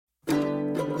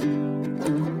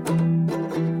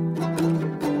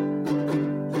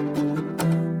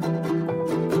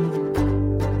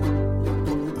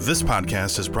This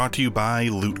podcast is brought to you by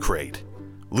Loot Crate.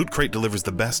 Loot Crate delivers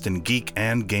the best in geek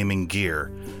and gaming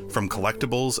gear. From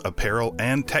collectibles, apparel,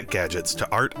 and tech gadgets to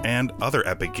art and other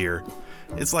epic gear,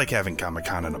 it's like having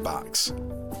Comic-Con in a box.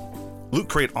 Loot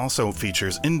Crate also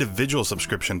features individual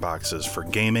subscription boxes for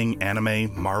gaming,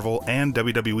 anime, Marvel, and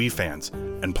WWE fans,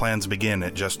 and plans begin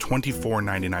at just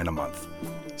 $24.99 a month.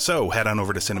 So head on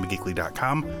over to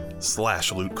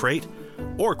cinemageekly.com/Loot Crate,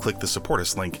 or click the support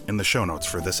us link in the show notes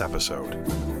for this episode.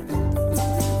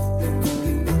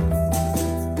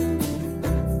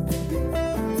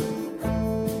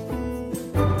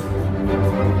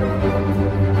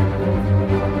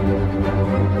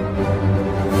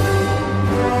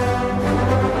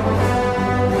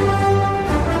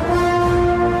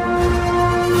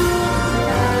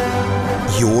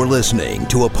 You're listening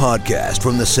to a podcast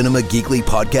from the Cinema Geekly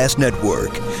Podcast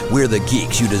Network. We're the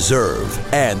geeks you deserve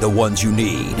and the ones you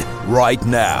need right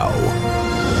now.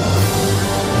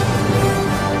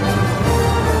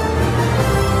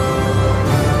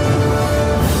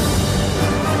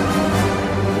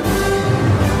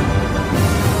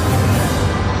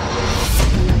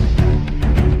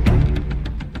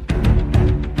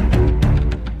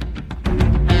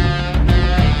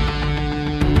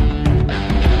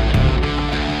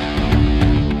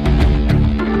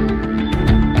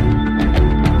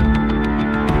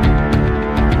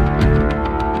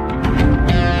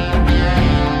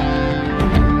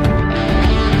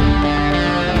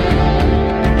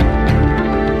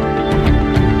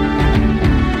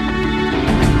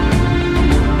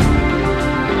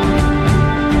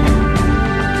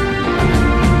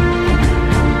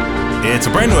 It's a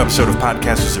brand new episode of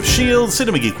Podcasters of S.H.I.E.L.D.,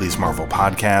 Cinema Geekly's Marvel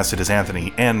podcast. It is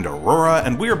Anthony and Aurora,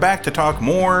 and we are back to talk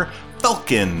more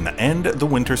Falcon and the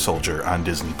Winter Soldier on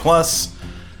Disney+.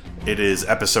 It is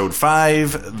episode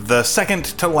 5, the second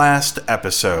to last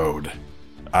episode.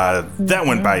 That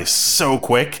went by so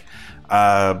quick.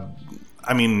 I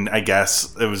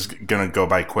guess it was going to go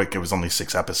by quick. It was only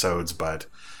 6 episodes, but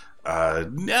at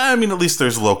least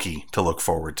there's Loki to look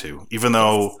forward to. Even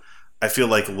though I feel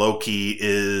like Loki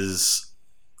is...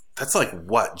 That's like,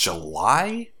 what,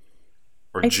 July?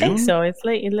 Or June? I think so. It's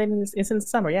in the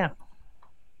summer, yeah.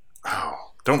 Oh,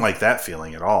 don't like that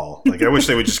feeling at all. Like, I wish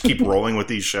they would just keep rolling with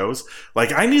these shows.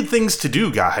 Like, I need things to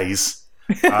do, guys.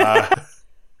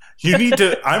 You need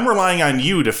to... I'm relying on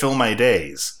you to fill my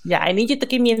days. Yeah, I need you to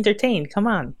keep me entertained. Come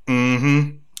on.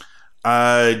 Mm-hmm.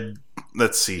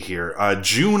 Let's see here.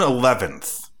 June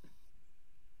 11th.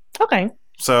 Okay.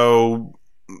 So...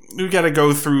 we've got to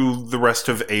go through the rest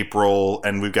of April,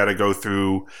 and we've got to go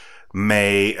through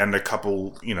May and a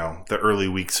couple, the early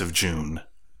weeks of June.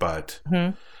 But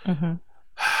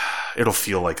it'll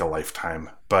feel like a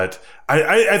lifetime. But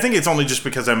I think it's only just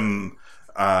because I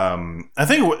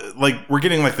think we're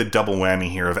getting like the double whammy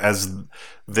here of as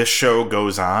this show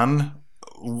goes on,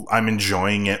 I'm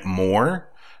enjoying it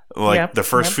more. Like the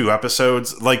first few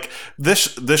episodes, like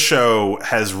this show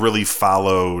has really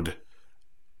followed.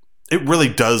 It really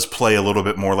does play a little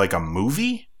bit more like a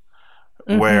movie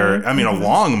where, a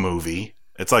long movie,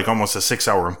 it's like almost a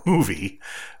 6-hour movie,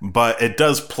 but it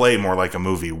does play more like a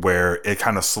movie where it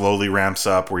kind of slowly ramps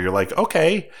up where you're like,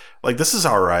 okay, like this is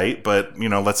all right, but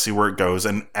let's see where it goes.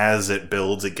 And as it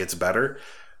builds, it gets better.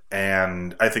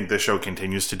 And I think this show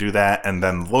continues to do that. And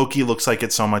then Loki looks like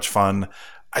it's so much fun.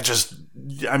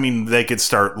 They could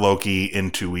start Loki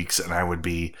in 2 weeks and I would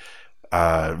be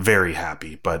very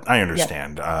happy, but I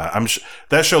understand.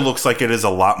 That show looks like it is a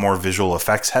lot more visual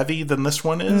effects heavy than this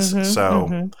one is.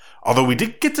 Although we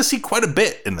did get to see quite a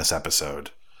bit in this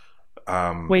episode.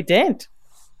 We did.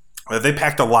 They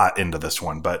packed a lot into this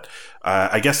one, but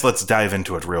I guess let's dive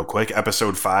into it real quick.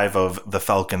 Episode 5 of The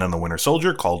Falcon and the Winter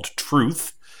Soldier, called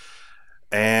Truth.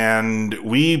 And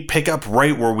we pick up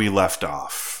right where we left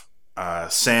off.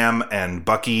 Sam and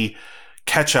Bucky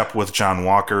catch up with John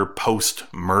Walker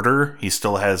post-murder. He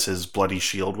still has his bloody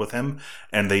shield with him,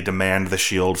 and they demand the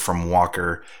shield from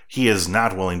Walker. He is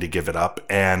not willing to give it up,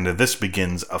 and this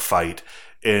begins a fight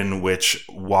in which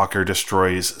Walker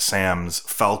destroys Sam's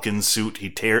Falcon suit.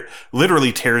 He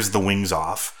literally tears the wings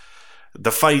off.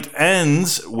 The fight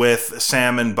ends with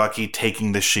Sam and Bucky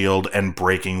taking the shield and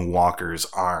breaking Walker's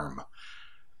arm.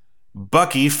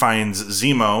 Bucky finds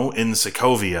Zemo in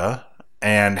Sokovia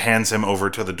and hands him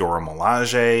over to the Dora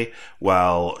Milaje,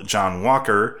 while John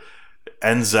Walker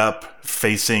ends up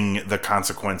facing the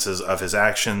consequences of his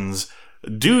actions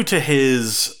due to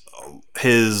his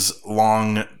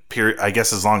long period, I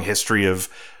guess his long history of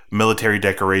military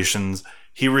decorations.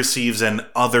 He receives an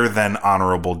other than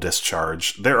honorable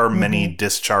discharge. There are many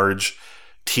discharge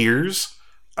tiers,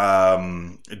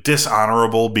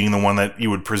 dishonorable being the one that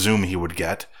you would presume he would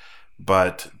get.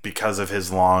 but because of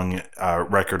his long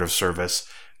record of service,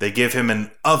 they give him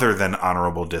an other than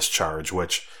honorable discharge,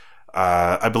 which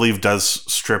I believe does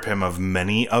strip him of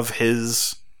many of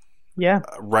his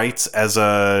rights as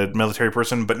a military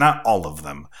person, but not all of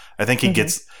them. I think he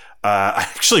gets... I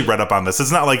actually read up on this.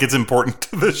 It's not like it's important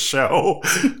to the show,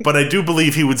 but I do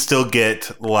believe he would still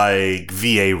get like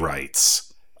VA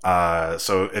rights.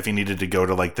 So if he needed to go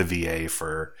to like the VA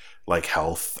for like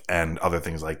health and other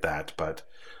things like that, but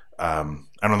I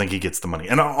don't think he gets the money.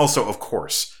 And also, of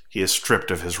course, he is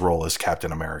stripped of his role as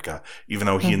Captain America, even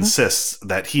though he insists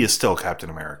that he is still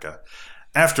Captain America.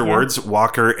 Afterwards,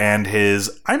 Walker and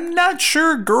his, I'm not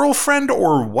sure, girlfriend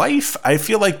or wife. I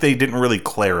feel like they didn't really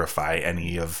clarify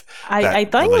any of that. I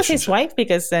thought it was his wife,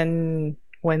 because then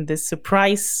when the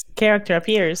surprise character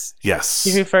appears, yes,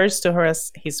 he refers to her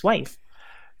as his wife.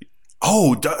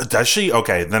 Oh, does she?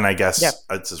 Okay, then I guess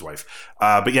it's his wife.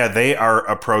 But yeah, they are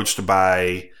approached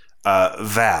by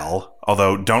Val,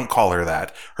 although don't call her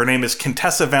that. Her name is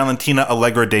Contessa Valentina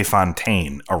Allegra de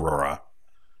Fontaine Aurora.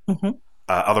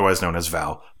 Otherwise known as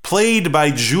Val, played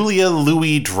by Julia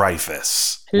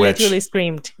Louis-Dreyfus. Literally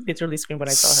screamed when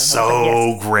I saw her.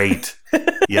 So great.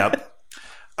 Yep.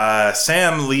 Meanwhile,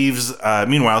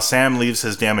 Sam leaves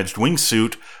his damaged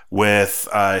wingsuit with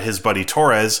his buddy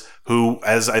Torres, who,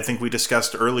 as I think we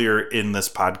discussed earlier in this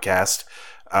podcast,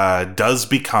 does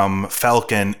become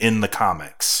Falcon in the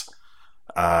comics.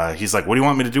 He's like, what do you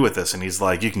want me to do with this? And he's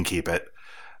like, you can keep it.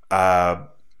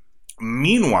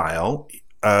 Meanwhile,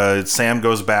 Sam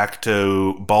goes back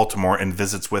to Baltimore and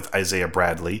visits with Isaiah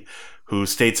Bradley, who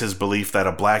states his belief that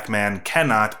a black man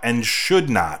cannot and should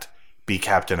not be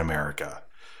Captain America.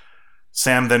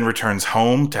 Sam then returns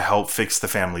home to help fix the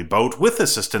family boat with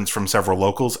assistance from several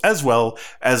locals, as well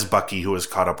as Bucky, who has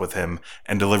caught up with him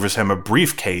and delivers him a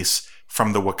briefcase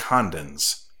from the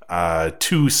Wakandans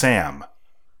to Sam.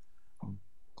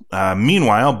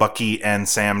 Meanwhile, Bucky and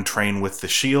Sam train with the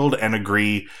S.H.I.E.L.D. and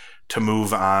agree to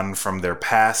move on from their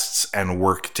pasts and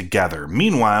work together.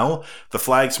 Meanwhile, the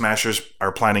Flag Smashers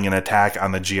are planning an attack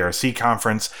on the GRC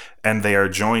conference, and they are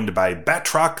joined by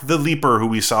Batroc the Leaper, who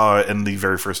we saw in the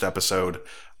very first episode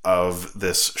of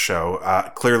this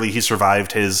show. Clearly, he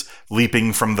survived his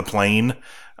leaping from the plane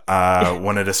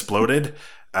when it exploded.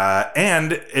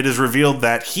 And it is revealed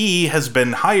that he has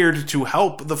been hired to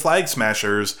help the Flag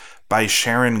Smashers by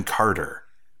Sharon Carter.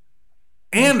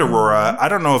 And Aurora, I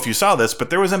don't know if you saw this, but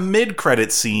there was a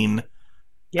mid-credit scene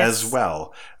as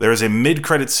well. There is a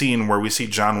mid-credit scene where we see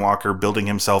John Walker building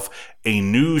himself a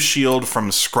new shield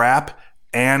from scrap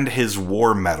and his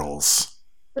war medals.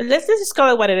 Let's just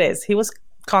call it what it is. He was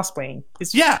cosplaying.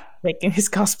 He's making his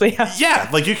cosplay out. Yeah,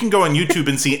 like you can go on YouTube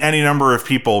and see any number of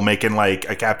people making like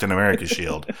a Captain America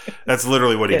shield. That's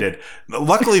literally what he did.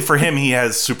 Luckily for him, he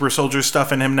has super soldier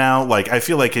stuff in him now. Like I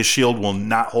feel like his shield will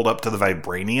not hold up to the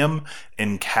vibranium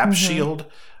in Cap's shield,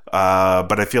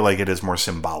 but I feel like it is more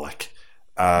symbolic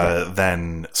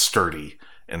than sturdy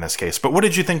in this case. But what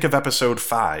did you think of episode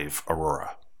 5,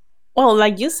 Aurora? Well,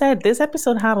 like you said, this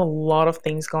episode had a lot of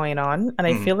things going on, and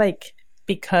I feel like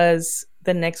because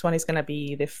the next one is going to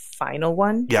be the final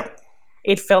one. Yep.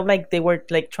 It felt like they were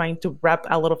like trying to wrap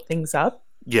a lot of things up.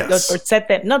 Yes. Or set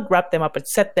them, not wrap them up, but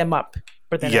set them up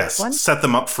for the next one. Yes, set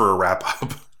them up for a wrap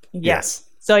up. Yes.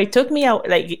 So it took me out,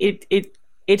 like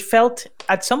it felt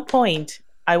at some point,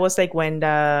 I was like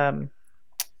when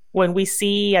we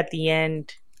see at the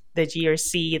end the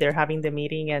GRC, they're having the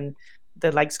meeting and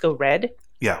the lights go red.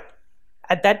 Yeah.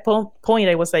 At that point,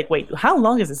 I was like, wait, how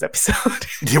long is this episode?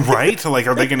 Right? Like,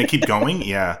 are they going to keep going?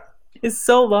 Yeah. It's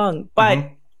so long.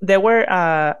 But there were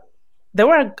a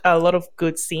lot of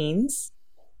good scenes.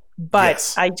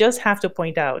 But I just have to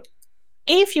point out,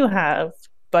 if you have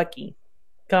Bucky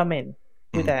come in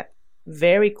with that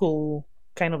very cool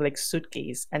kind of like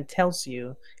suitcase and tells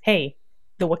you, hey,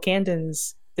 the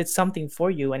Wakandans did something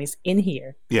for you and it's in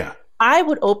here. Yeah. I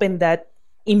would open that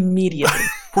immediately.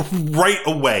 Right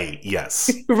away, yes.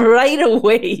 Right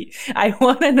away. I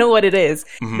want to know what it is.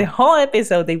 The whole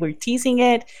episode, they were teasing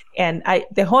it, and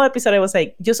the whole episode, I was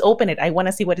like, just open it. I want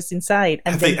to see what is inside.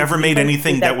 And have they ever made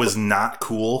anything that was not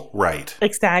cool? Right.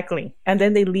 Exactly. And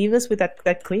then they leave us with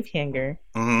that cliffhanger.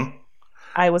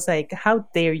 I was like, how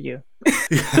dare you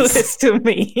do this to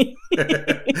me? What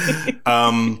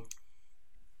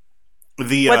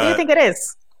do you think it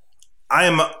is?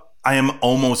 I am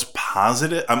almost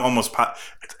positive.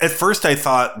 At first, I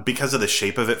thought because of the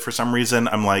shape of it, for some reason,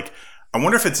 I'm like, I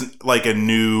wonder if it's like a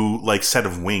new like set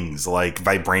of wings, like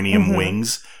vibranium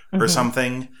wings or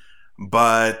something.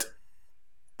 But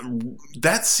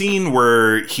that scene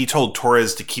where he told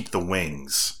Torres to keep the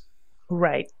wings,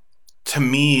 right? to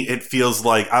me, it feels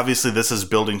like, obviously this is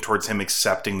building towards him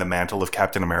accepting the mantle of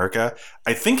Captain America.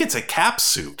 I think it's a Cap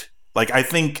suit. Like, I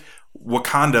think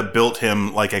Wakanda built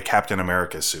him like a Captain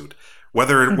America suit.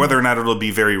 Whether or not it'll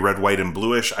be very red, white, and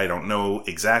bluish, I don't know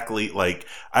exactly. Like,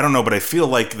 I don't know, but I feel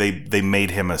like they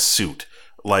made him a suit,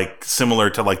 like similar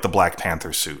to like the Black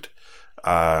Panther suit,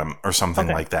 or something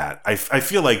like that. I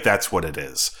feel like that's what it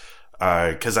is,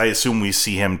 because I assume we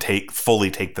see him fully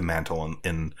take the mantle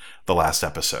in the last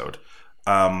episode.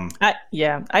 I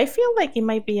feel like it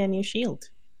might be a new Shield.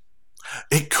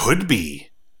 It could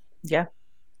be. Yeah.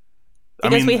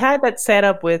 Because we had that set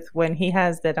up with when he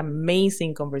has that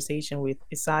amazing conversation with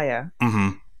Isaiah.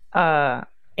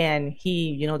 And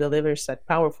he, delivers that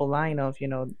powerful line of,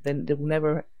 there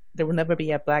will never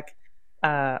be a black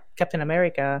Captain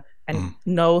America, and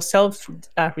no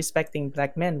self-respecting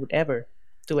black men would ever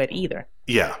do it either.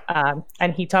 Yeah.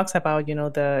 And he talks about,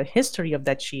 the history of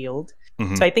that shield.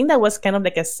 So I think that was kind of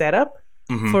like a setup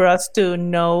for us to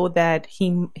know that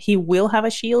he will have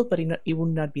a shield, but it will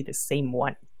not be the same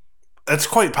one. That's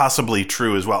quite possibly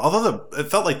true as well. Although it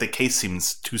felt like the case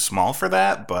seems too small for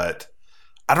that, but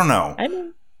I don't know.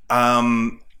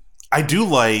 I do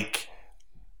like.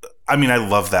 I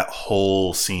love that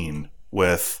whole scene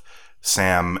with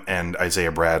Sam and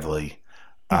Isaiah Bradley.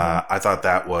 I thought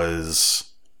that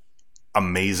was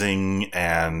amazing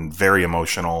and very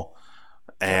emotional,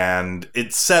 and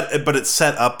it set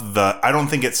up the. I don't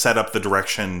think it set up the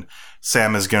direction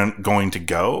Sam is going to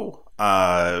go,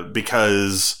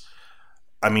 because.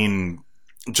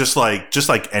 Just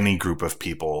like any group of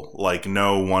people, like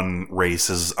no one race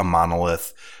is a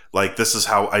monolith. Like, this is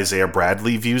how Isaiah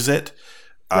Bradley views it.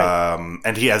 Right.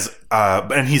 And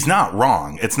he's not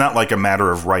wrong. It's not like a matter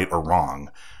of right or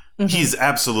wrong. He's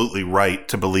absolutely right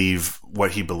to believe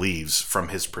what he believes from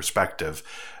his perspective.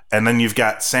 And then you've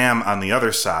got Sam on the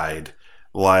other side,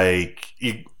 like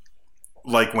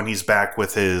when he's back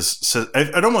with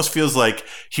it almost feels like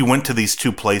he went to these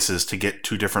two places to get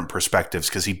two different perspectives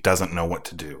because he doesn't know what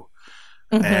to do.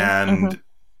 And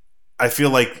I feel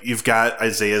like you've got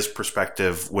Isaiah's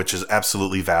perspective, which is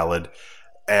absolutely valid.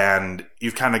 And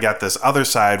you've kind of got this other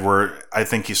side where I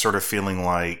think he's sort of feeling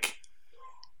like,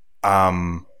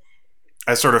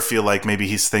 I sort of feel like maybe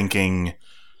he's thinking,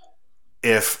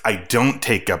 if I don't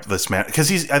take up this man, because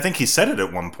I think he said it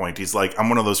at one point. He's like, I'm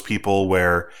one of those people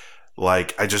where,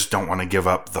 like, I just don't want to give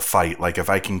up the fight. Like, if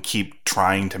I can keep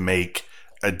trying to make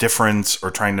a difference or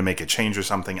trying to make a change or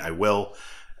something, I will.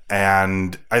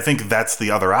 And I think that's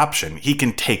the other option. He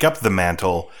can take up the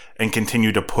mantle and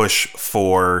continue to push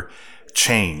for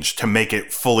change to make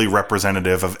it fully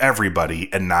representative of everybody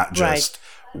and not just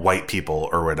white people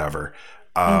or whatever.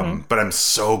 But I'm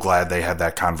so glad they had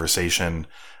that conversation.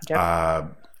 Yep.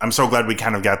 I'm so glad we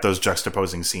kind of got those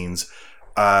juxtaposing scenes.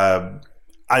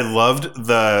 I loved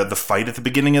the fight at the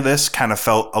beginning of this. Kind of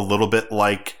felt a little bit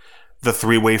like the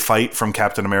three-way fight from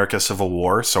Captain America Civil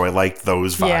War. So I liked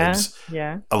those vibes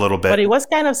a little bit. But it was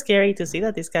kind of scary to see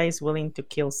that this guy is willing to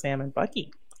kill Sam and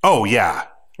Bucky. Oh, yeah.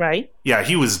 Right? Yeah,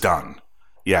 he was done.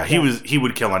 Yeah, he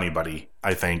would kill anybody,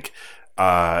 I think,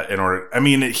 in order.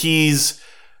 He's...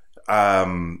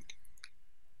 I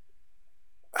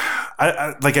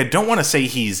don't want to say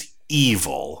he's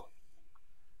evil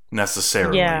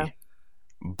necessarily. Yeah.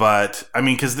 But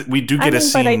because we do get a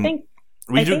scene.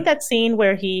 But I think that scene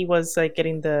where he was like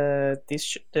getting the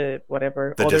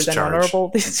whatever the other discharge. Than honorable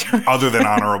discharge. Other than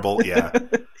honorable, yeah.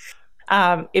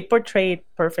 It portrayed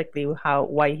perfectly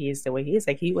why he is the way he is.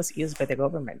 Like, he was used by the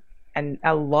government, and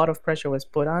a lot of pressure was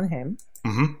put on him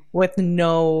with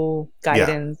no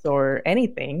guidance or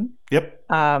anything. Yep.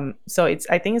 So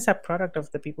I think it's a product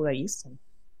of the people that used him.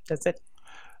 That's it.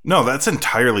 No, that's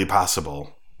entirely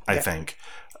possible. I think.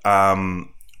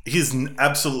 He's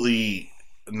absolutely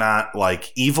not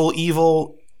like evil.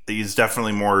 He's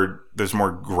definitely there's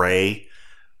more gray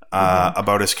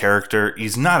about his character.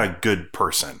 He's not a good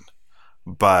person,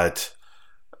 but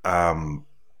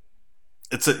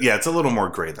it's a little more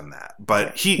gray than that.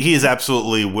 But he was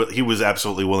absolutely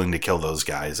willing to kill those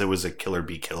guys. It was a kill or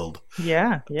be killed.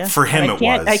 Yeah. For him, it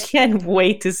was. I can't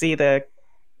wait to see the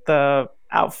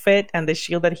outfit and the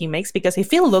shield that he makes, because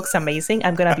if it looks amazing,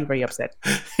 I'm gonna be very upset.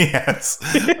 Yes.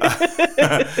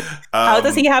 How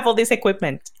does he have all this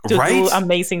equipment to do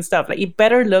amazing stuff? Like, it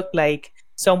better look like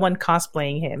someone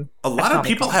cosplaying him. A lot of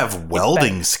people have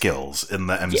welding skills in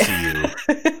the MCU.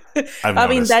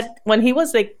 That when he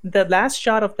was like, the last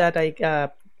shot of that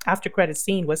after credit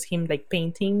scene was him like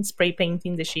spray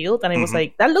painting the shield, and I was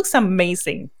like, that looks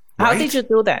amazing. How did you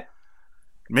do that?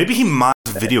 Maybe he mods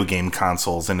video game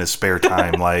consoles in his spare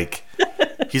time. Like,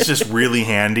 he's just really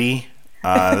handy.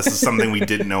 This is something we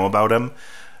didn't know about him.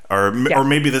 Or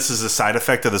maybe this is a side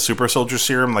effect of the super soldier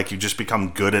serum, like you just become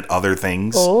good at other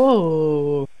things.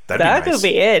 Oh, that could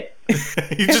be it.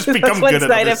 You just become good at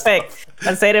other stuff.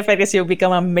 One side effect is you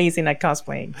become amazing at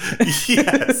cosplaying.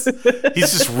 Yes.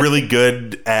 He's just really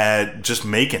good at just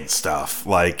making stuff.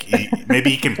 Like, maybe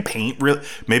he can paint,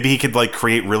 maybe he could, like,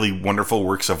 create really wonderful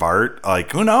works of art.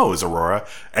 Like, who knows, Aurora?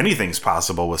 Anything's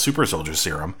possible with super soldier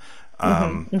serum.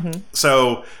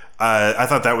 So... I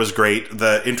thought that was great.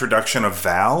 The introduction of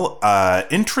Val.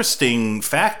 Interesting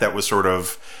fact that was sort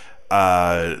of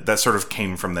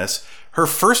came from this. Her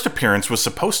first appearance was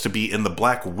supposed to be in the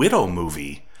Black Widow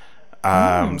movie.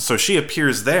 So she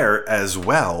appears there as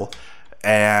well.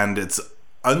 And it's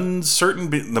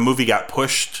uncertain. The movie got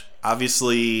pushed,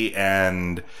 obviously,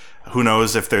 and who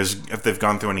knows if they've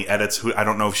gone through any edits. I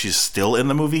don't know if she's still in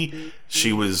the movie.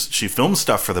 She filmed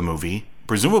stuff for the movie.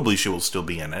 Presumably she will still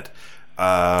be in it.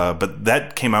 But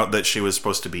that came out that she was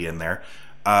supposed to be in there.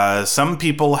 Some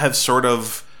people have sort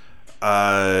of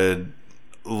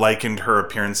likened her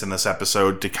appearance in this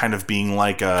episode to kind of being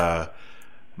like a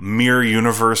mirror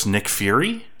universe Nick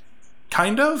Fury,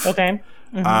 kind of. Okay.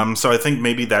 So I think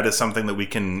maybe that is something that we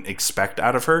can expect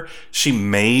out of her. She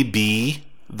may be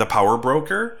the power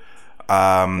broker.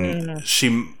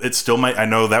 It still might. I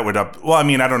know that would well, I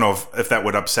mean, I don't know if that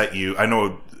would upset you. I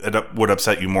know it would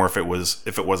upset you more if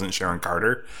it wasn't Sharon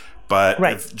Carter. But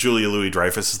if Julia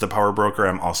Louis-Dreyfus is the power broker,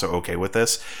 I'm also okay with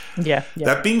this. Yeah.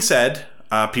 That being said,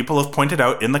 people have pointed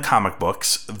out in the comic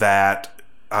books that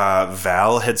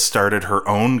Val had started her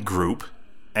own group,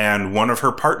 and one of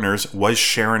her partners was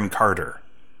Sharon Carter.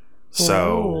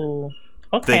 So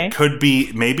they could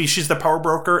be, maybe she's the power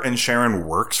broker and Sharon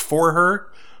works for her.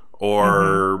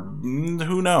 Or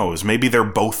who knows? Maybe they're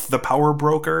both the power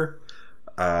broker.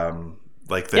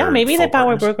 Maybe the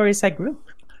power broker is a group.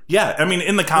 Yeah, I mean,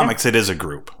 in the comics, it is a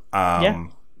group.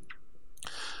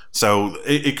 So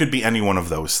it could be any one of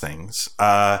those things.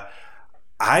 I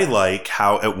like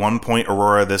how at one point,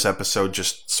 Aurora, this episode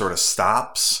just sort of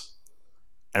stops,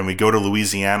 and we go to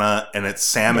Louisiana, and it's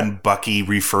Sam and Bucky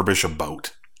refurbish a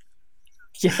boat.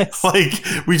 Yes. Like,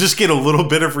 we just get a little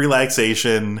bit of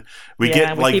relaxation. We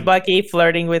see Bucky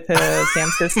flirting with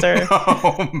Sam's sister.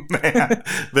 Oh, man.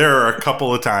 There are a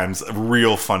couple of times,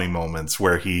 real funny moments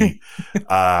where he...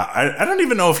 I don't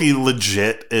even know if he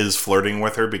legit is flirting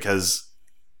with her because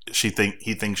he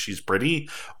thinks she's pretty,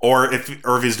 or if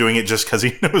he's doing it just because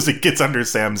he knows it gets under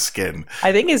Sam's skin.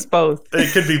 I think it's both.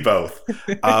 It could be both.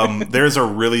 There's a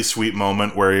really sweet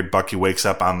moment where Bucky wakes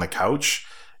up on the couch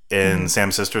in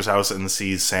Sam's sister's house and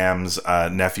sees Sam's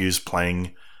nephews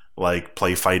play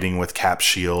fighting with Cap's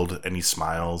shield, and he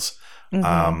smiles.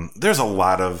 There's a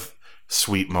lot of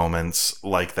sweet moments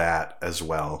like that as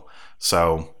well.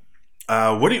 So,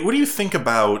 what do you think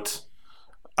about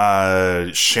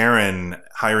Sharon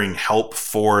hiring help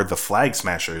for the Flag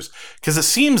Smashers? Because it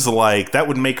seems like that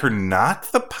would make her not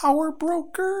the power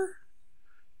broker.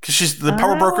 Because the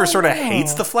power broker sort of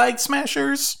hates the Flag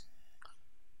Smashers.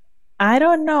 I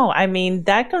don't know. I mean,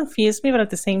 that confused me, but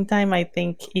at the same time, I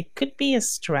think it could be a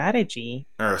strategy.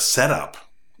 Or a setup.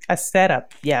 A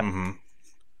setup, yeah.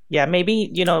 Yeah,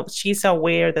 maybe, she's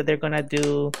aware that they're going to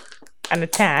do an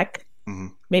attack.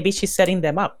 Maybe she's setting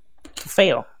them up to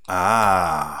fail.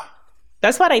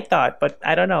 That's what I thought, but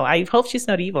I don't know. I hope she's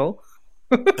not evil.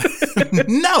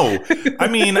 No. I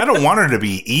mean, I don't want her to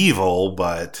be evil,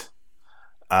 but,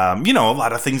 a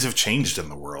lot of things have changed in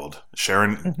the world.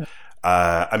 Sharon...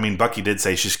 Bucky did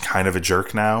say she's kind of a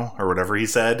jerk now, or whatever he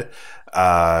said.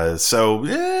 So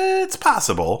it's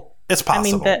possible. It's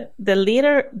possible. I mean, the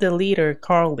leader,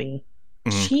 Carly,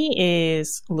 she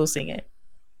is losing it.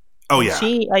 Oh yeah.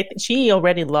 She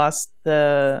already lost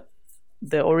the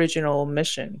original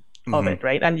mission of it,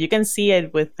 right? And you can see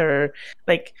it with her,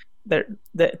 like the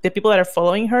people that are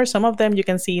following her. Some of them you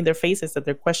can see in their faces that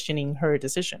they're questioning her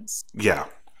decisions. Yeah.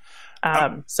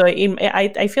 So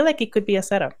I feel like it could be a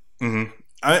setup.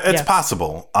 It's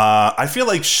possible. I feel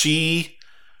like she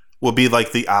will be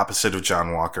like the opposite of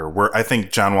John Walker, where I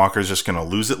think John Walker is just going to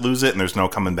lose it, and there's no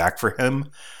coming back for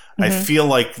him. I feel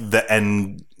like the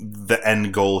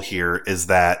end goal here is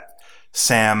that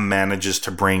Sam manages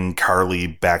to bring Carly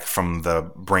back from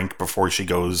the brink before she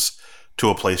goes to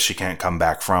a place she can't come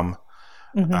back from.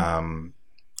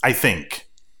 I think.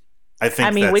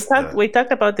 I mean, we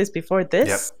talked about this before.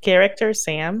 This character,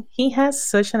 Sam, he has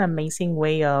such an amazing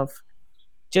way of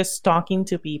just talking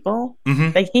to people.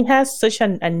 Like, he has such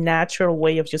a natural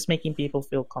way of just making people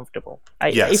feel comfortable.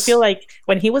 I feel like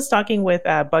when he was talking with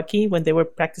Bucky, when they were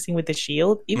practicing with the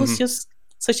shield, it was just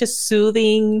such a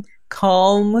soothing,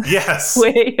 calm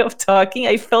way of talking.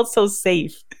 I felt so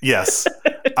safe. Yes.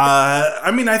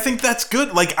 I mean, I think that's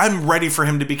good. Like, I'm ready for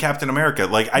him to be Captain America.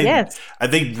 Like,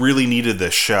 they really needed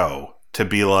this show to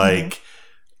be like,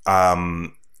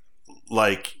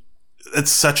 like,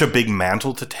 it's such a big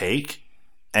mantle to take.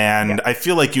 And I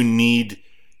feel like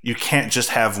you can't just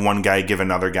have one guy give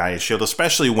another guy a shield,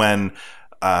 especially when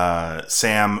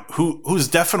Sam, who's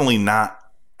definitely not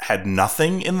had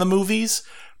nothing in the movies,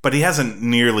 but he hasn't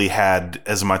nearly had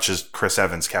as much as Chris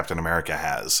Evans' Captain America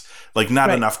has. Like,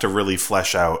 not enough to really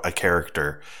flesh out a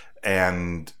character.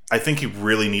 And I think he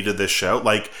really needed this show.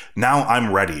 Like, now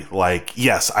I'm ready. Like,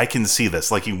 yes, I can see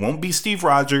this. Like, he won't be Steve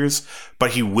Rogers,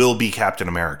 but he will be Captain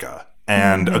America.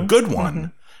 And a good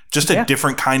one. Just a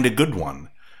different kind of good one.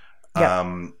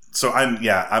 Yeah. So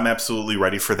I'm absolutely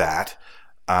ready for that.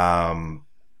 I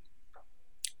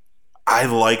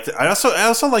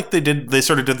also like they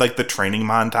sort of did like the training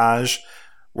montage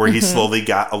where he slowly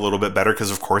got a little bit better,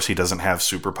 because of course he doesn't have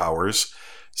superpowers.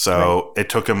 So it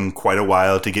took him quite a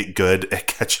while to get good at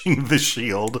catching the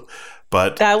shield.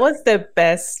 But that was the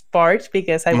best part,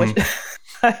 because I wish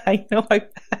I know I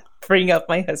bring up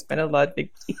my husband a lot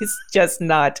because he's just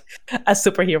not a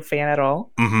superhero fan at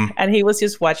all. And he was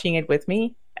just watching it with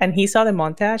me. And he saw the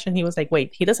montage and he was like,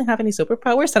 wait, he doesn't have any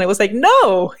superpowers? And I was like,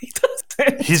 no, he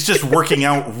doesn't. He's just working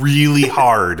out really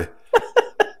hard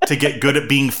to get good at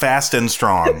being fast and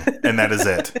strong. And that is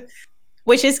it.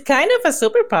 Which is kind of a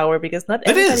superpower, because not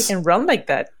everybody can run like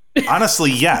that. Honestly,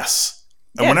 yes.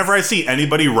 And whenever I see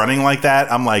anybody running like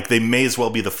that, I'm like, they may as well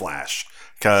be the Flash.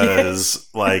 Because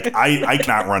like, I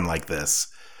cannot run like this.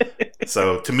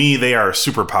 So to me, they are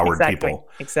superpowered people.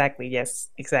 Exactly. Yes,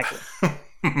 exactly.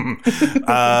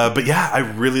 But yeah,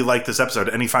 I really like this episode.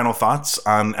 Any final thoughts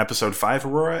on episode 5,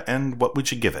 Aurora, and what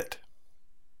would you give it?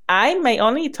 My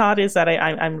only thought is that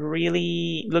I'm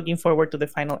really looking forward to the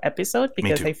final episode,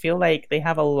 because I feel like they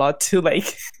have a lot to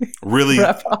like really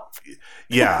wrap up.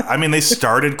 Yeah, I mean, they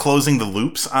started closing the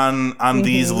loops on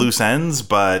these loose ends,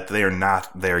 but they are not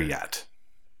there yet.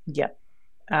 Yeah.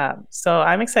 So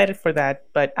I'm excited for that,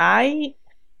 but I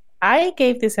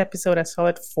gave this episode a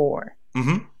solid 4.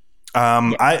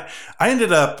 I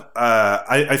ended up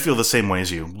I feel the same way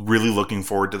as you, really looking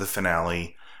forward to the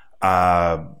finale.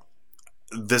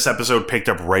 This episode picked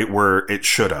up right where it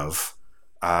should have.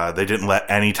 They didn't let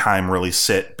any time really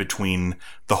sit between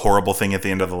the horrible thing at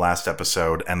the end of the last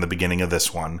episode and the beginning of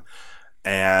this one.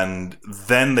 And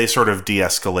then they sort of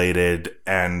de-escalated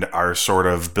and are sort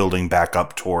of building back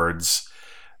up towards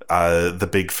the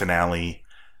big finale.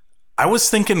 I was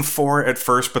thinking 4 at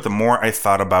first, but the more I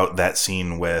thought about that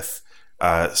scene with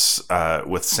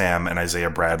Sam and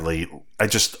Isaiah Bradley, I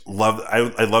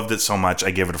loved it so much.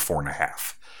 I gave it a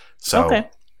 4.5. So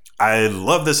I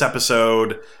love this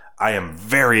episode. I am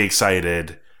very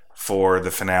excited for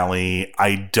the finale.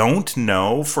 I don't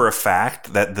know for a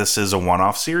fact that this is a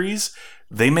one-off series.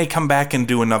 They may come back and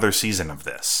do another season of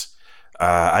this.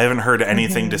 I haven't heard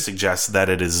anything to suggest that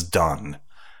it is done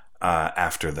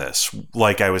after this.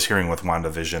 Like I was hearing with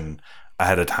WandaVision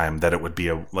ahead of time, that it would be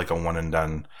a one and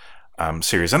done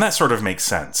series. And that sort of makes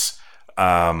sense.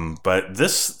 But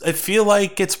this, I feel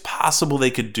like it's possible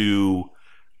they could do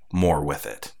more with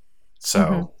it.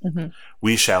 So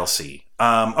we shall see.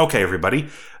 Okay, everybody.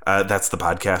 That's the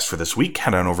podcast for this week.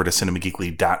 Head on over to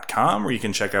cinemageekly.com where you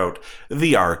can check out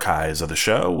the archives of the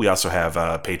show. We also have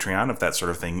Patreon if that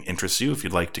sort of thing interests you. If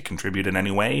you'd like to contribute in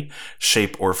any way,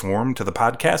 shape, or form to the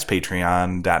podcast,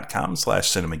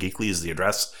 patreon.com/cinemageekly is the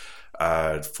address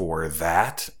for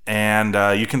that.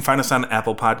 And you can find us on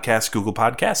Apple Podcasts, Google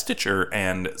Podcasts, Stitcher,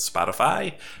 and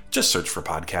Spotify. Just search for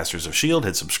Podcasters of S.H.I.E.L.D.,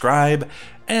 hit subscribe,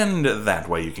 and that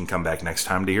way you can come back next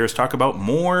time to hear us talk about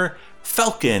more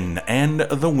Falcon and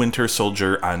the Winter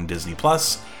Soldier on Disney+.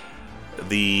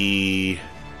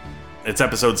 It's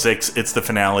episode 6. It's the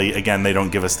finale. Again, they don't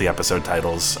give us the episode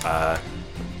titles.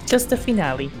 Just the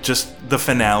finale. Just the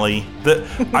finale.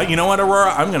 You know what,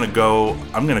 Aurora? I'm gonna go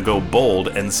bold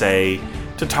and say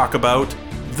to talk about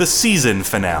the season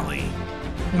finale.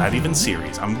 Not even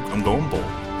series. I'm going bold.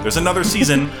 There's another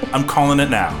season. I'm calling it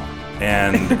now.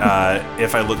 And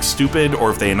if I look stupid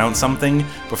or if they announce something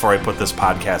before I put this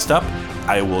podcast up,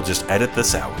 I will just edit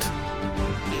this out.